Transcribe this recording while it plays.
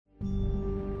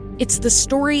It's the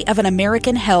story of an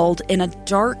American held in a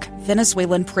dark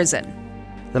Venezuelan prison.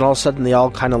 Then all of a sudden they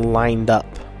all kind of lined up.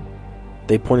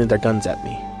 They pointed their guns at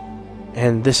me.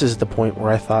 And this is the point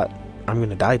where I thought, I'm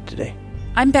going to die today.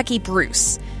 I'm Becky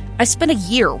Bruce. I spent a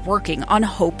year working on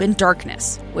Hope in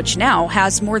Darkness, which now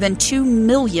has more than 2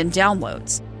 million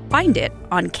downloads. Find it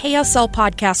on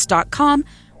kslpodcast.com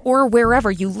or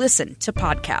wherever you listen to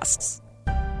podcasts.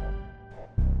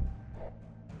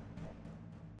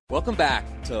 Welcome back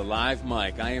to Live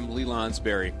Mike. I am Lee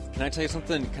Lonsberry. Can I tell you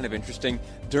something kind of interesting?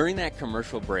 During that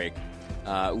commercial break,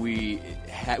 we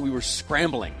were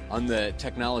scrambling on the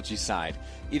technology side.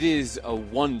 It is a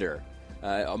wonder,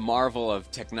 a marvel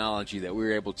of technology that we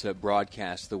were able to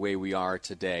broadcast the way we are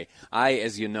today. I,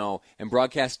 as you know, am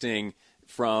broadcasting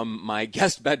from my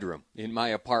guest bedroom in my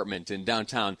apartment in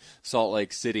downtown Salt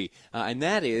Lake City. And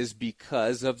that is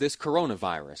because of this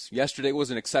coronavirus. Yesterday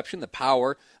was an exception. The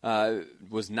power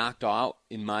was knocked out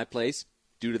in my place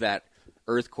due to that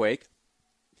earthquake.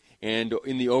 And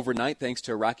in the overnight, thanks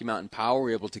to Rocky Mountain Power,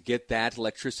 we were able to get that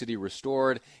electricity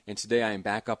restored. And today I am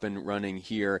back up and running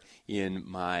here in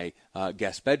my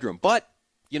guest bedroom. But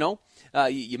you know,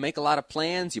 you make a lot of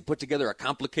plans. You put together a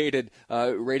complicated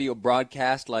radio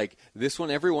broadcast like this one.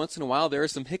 Every once in a while, there are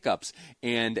some hiccups.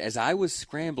 And as I was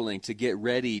scrambling to get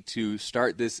ready to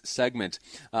start this segment,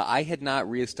 I had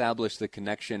not reestablished the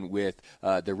connection with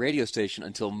the radio station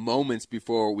until moments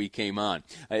before we came on.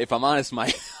 If I'm honest,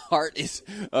 my heart is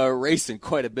racing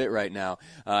quite a bit right now.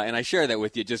 And I share that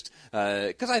with you just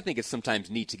because I think it's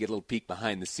sometimes neat to get a little peek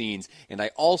behind the scenes. And I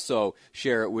also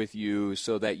share it with you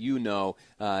so that you know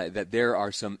that there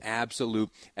are some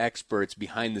absolute experts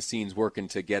behind the scenes working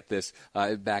to get this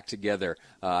back together.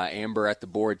 Amber at the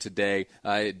board today,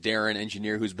 Darren,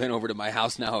 engineer, who's been over to my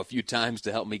house now a few times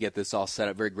to help me get this all set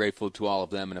up. Very grateful to all of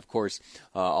them. And, of course,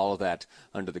 all of that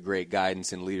under the great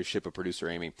guidance and leadership of producer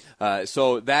Amy.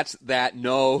 So that's that.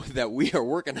 Know that we are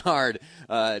working hard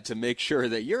to make sure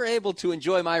that you're able to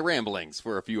enjoy my ramblings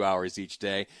for a few hours each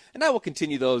day. And I will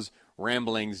continue those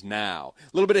ramblings now.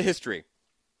 A little bit of history.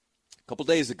 A couple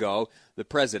days ago, the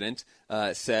president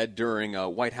said during a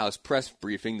White House press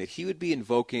briefing that he would be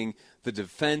invoking the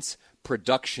Defense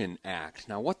Production Act.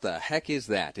 Now, what the heck is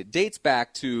that? It dates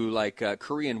back to like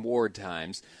Korean War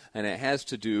times, and it has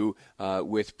to do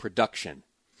with production.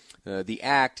 The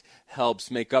act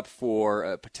helps make up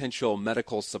for potential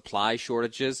medical supply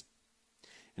shortages,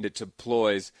 and it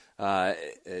deploys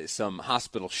some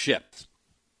hospital ships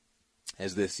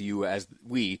as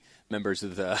we, members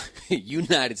of the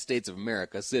United States of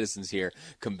America, citizens here,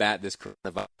 combat this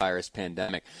coronavirus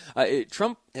pandemic.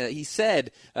 Trump, he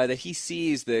said that he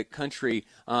sees the country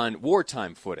on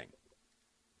wartime footing,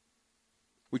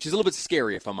 which is a little bit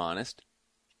scary, if I'm honest.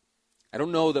 I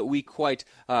don't know that we quite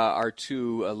are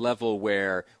to a level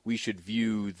where we should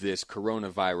view this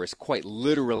coronavirus quite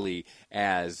literally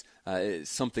as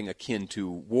something akin to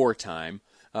wartime.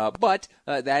 But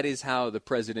that is how the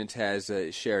president has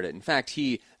shared it. In fact,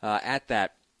 he, at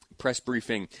that press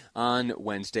briefing on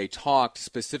Wednesday, talked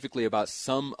specifically about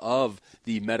some of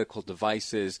the medical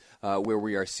devices where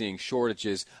we are seeing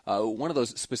shortages. One of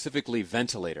those specifically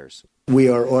ventilators. We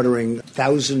are ordering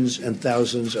thousands and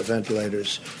thousands of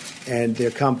ventilators, and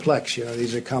they're complex. You know,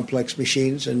 these are complex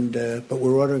machines, and but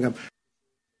we're ordering them.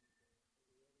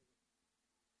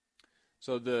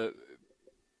 So the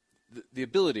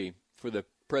ability for the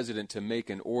president to make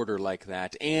an order like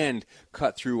that and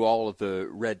cut through all of the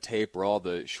red tape or all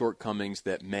the shortcomings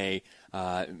that may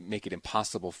make it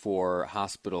impossible for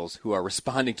hospitals who are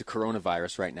responding to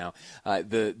coronavirus right now,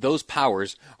 those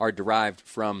powers are derived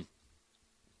from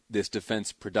this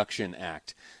Defense Production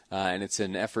Act, and it's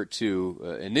an effort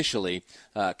to initially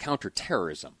counter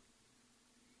terrorism.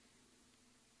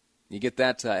 You get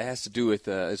that? It has to do with,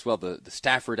 as well, the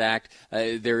Stafford Act.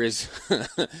 There is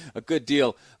a good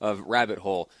deal of rabbit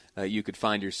hole you could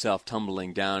find yourself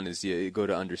tumbling down as you go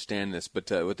to understand this.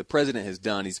 But what the president has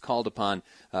done, he's called upon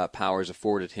powers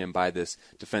afforded him by this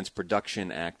Defense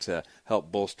Production Act to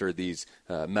help bolster these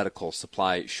medical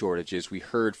supply shortages. We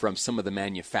heard from some of the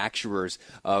manufacturers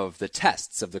of the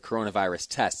tests, of the coronavirus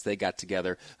tests. They got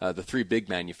together. The three big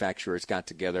manufacturers got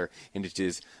together, and it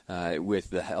is with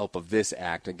the help of this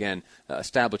act, again,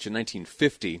 established in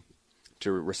 1950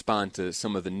 to respond to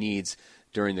some of the needs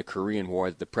during the Korean War,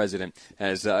 that the president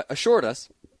has assured us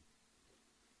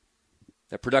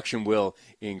that production will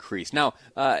increase. Now,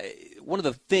 one of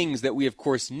the things that we, of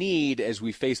course, need as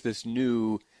we face this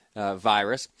new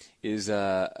virus is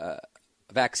a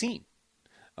vaccine,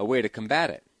 a way to combat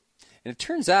it. And it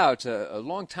turns out a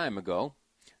long time ago,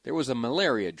 there was a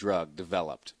malaria drug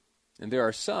developed. And there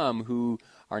are some who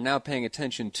are now paying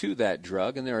attention to that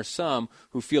drug, and there are some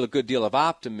who feel a good deal of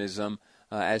optimism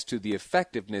as to the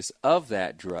effectiveness of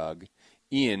that drug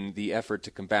in the effort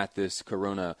to combat this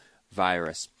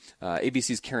coronavirus.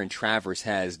 ABC's Karen Travers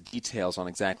has details on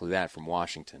exactly that from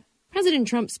Washington. President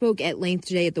Trump spoke at length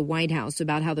today at the White House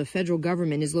about how the federal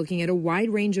government is looking at a wide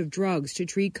range of drugs to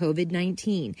treat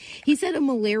COVID-19. He said a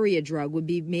malaria drug would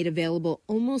be made available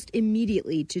almost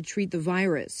immediately to treat the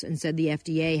virus and said the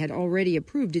FDA had already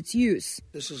approved its use.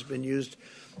 This has been used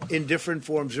in different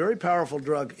forms, very powerful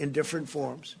drug in different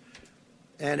forms.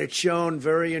 And it's shown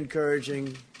very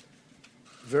encouraging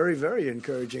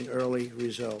early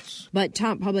results. But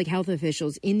top public health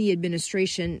officials in the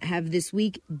administration have this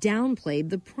week downplayed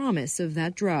the promise of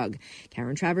that drug.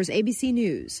 Karen Travers, ABC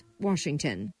News,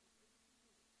 Washington.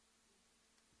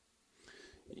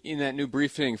 In that new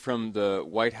briefing from the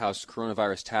White House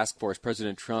Coronavirus Task Force,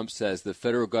 President Trump says the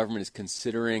federal government is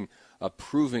considering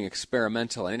approving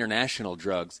experimental and international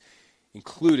drugs,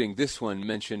 including this one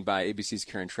mentioned by ABC's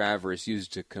Karen Travers,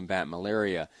 used to combat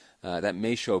malaria. That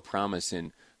may show promise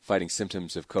in fighting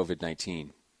symptoms of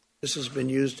COVID-19. This has been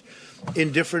used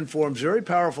in different forms, very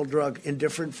powerful drug in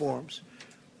different forms.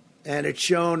 And it's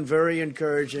shown very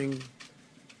encouraging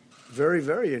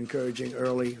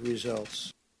early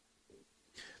results.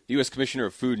 The U.S. Commissioner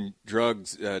of Food and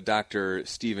Drugs, Dr.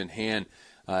 Stephen Hahn,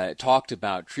 talked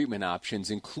about treatment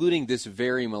options, including this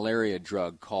very malaria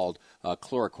drug called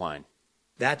chloroquine.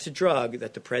 That's a drug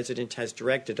that the president has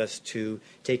directed us to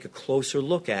take a closer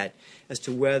look at as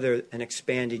to whether an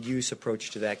expanded use approach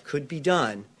to that could be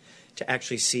done to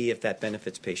actually see if that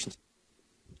benefits patients.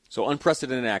 So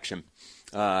unprecedented action,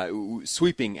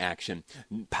 sweeping action,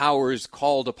 powers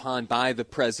called upon by the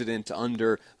president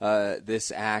under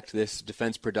this act, this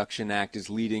Defense Production Act, is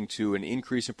leading to an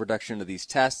increase in production of these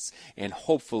tests and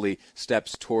hopefully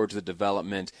steps towards the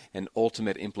development and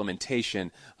ultimate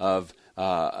implementation of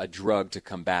a drug to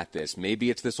combat this. Maybe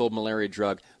it's this old malaria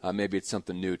drug, maybe it's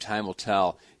something new. Time will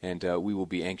tell, and we will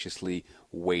be anxiously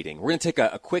waiting. We're going to take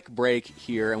a quick break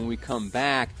here, and when we come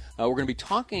back, we're going to be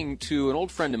talking to an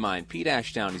old friend of mine, Pete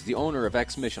Ashdown. He's the owner of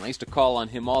X-Mission. I used to call on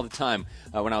him all the time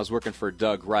when I was working for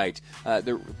Doug Wright.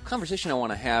 The conversation I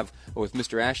want to have with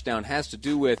Mr. Ashdown has to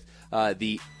do with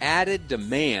the added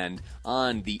demand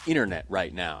on the internet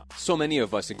right now. So many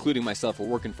of us, including myself, are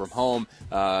working from home.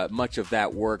 Much of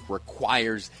that work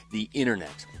requires the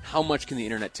internet. How much can the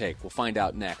internet take? We'll find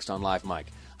out next on Live Mike.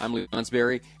 I'm Lee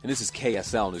Lonsberry, and this is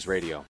KSL News Radio.